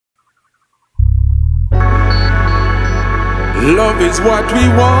Love is what we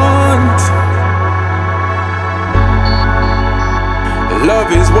want.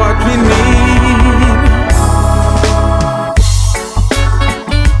 Love is what we need.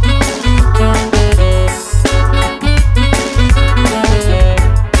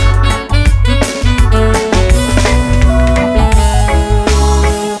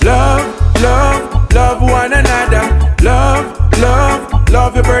 Love, love, love one another. Love, love,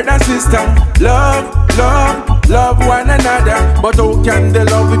 love your brother and sister. Love, love, love one another. But how can they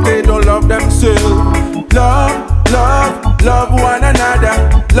love if they don't love themselves? Love, love, love one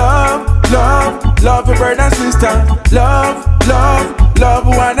another. Love, love, love your brother and sister. Love, love, love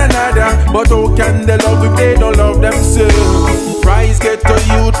one another. But how can they love if they don't love themselves? Rise, get to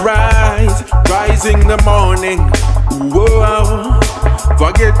youth, rise. Rise in the morning. Whoa.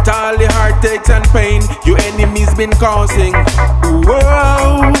 Forget all the heartaches and pain your enemies been causing.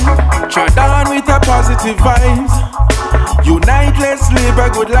 Whoa. Tread on with a positive vibes. Unite, let's live a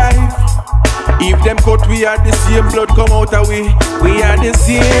good life. If them cut, we are the same blood come out of we are the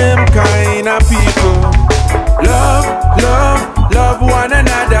same kind of people. Love, love, love one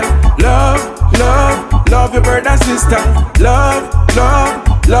another. Love, love, love your brother and sister. Love,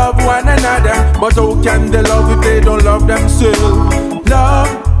 love, love one another. But how can they love if they don't love themselves? Love,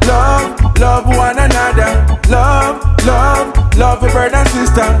 love, love one another. Love, love, love your brother and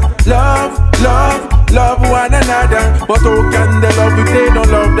sister. Love, love, love one another. But how can they love if they don't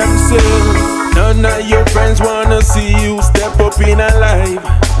love themselves? None of your friends wanna see you step up in a life.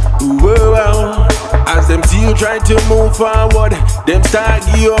 Whoa. As them see you try to move forward, them start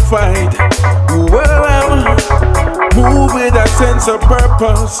give you a fight. Whoa. Move with a sense of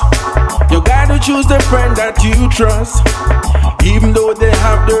purpose. You gotta choose the friend that you trust. Even though they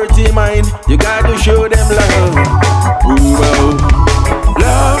have dirty mind, you gotta show them love. Whoa.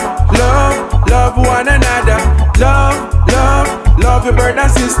 Love, love, love one another. Love, love, love your brother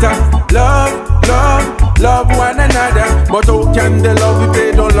and sister. Love, love, love one another. But how can they love if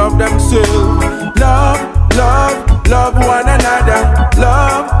they don't love themselves? Love, love, love one another.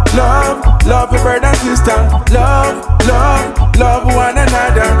 Love, love, love your brother and sister. Love, love, love one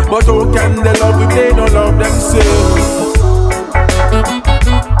another. But how can they love if they don't love themselves?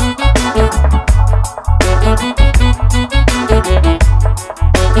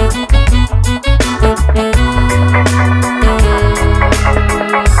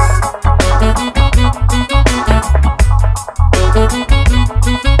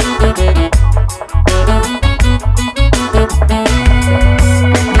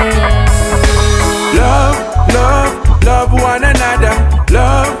 Love one another.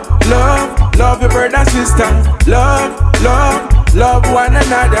 Love, love, love your brother and sister. Love, love, love one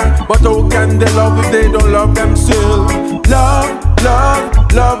another. But how can they love if they don't love themselves? Love,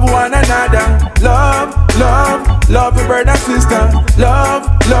 love, love one another. Love, love, love your brother and sister. Love,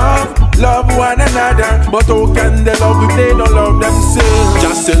 love, love one another. But how can they love if they don't love themselves?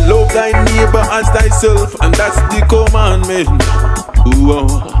 Just to love thy neighbor as thyself, and that's the commandment. Whoa.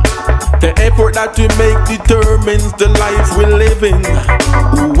 The effort that we make determines the life we live in.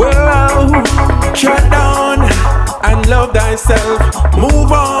 Whoa. Tread on and love thyself.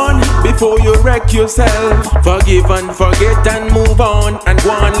 Move on before you wreck yourself. Forgive and forget and move on and go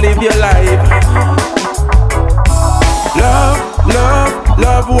and live your life. Love, love,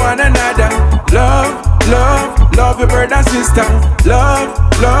 love one another. Love, love, love your brother and sister. Love,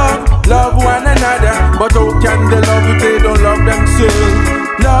 love, love one another. But how can they love if they don't love themselves?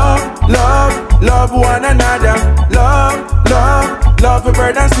 Love, love, love one another. Love, love, love your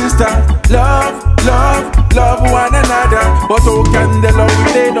brother and sister. Love,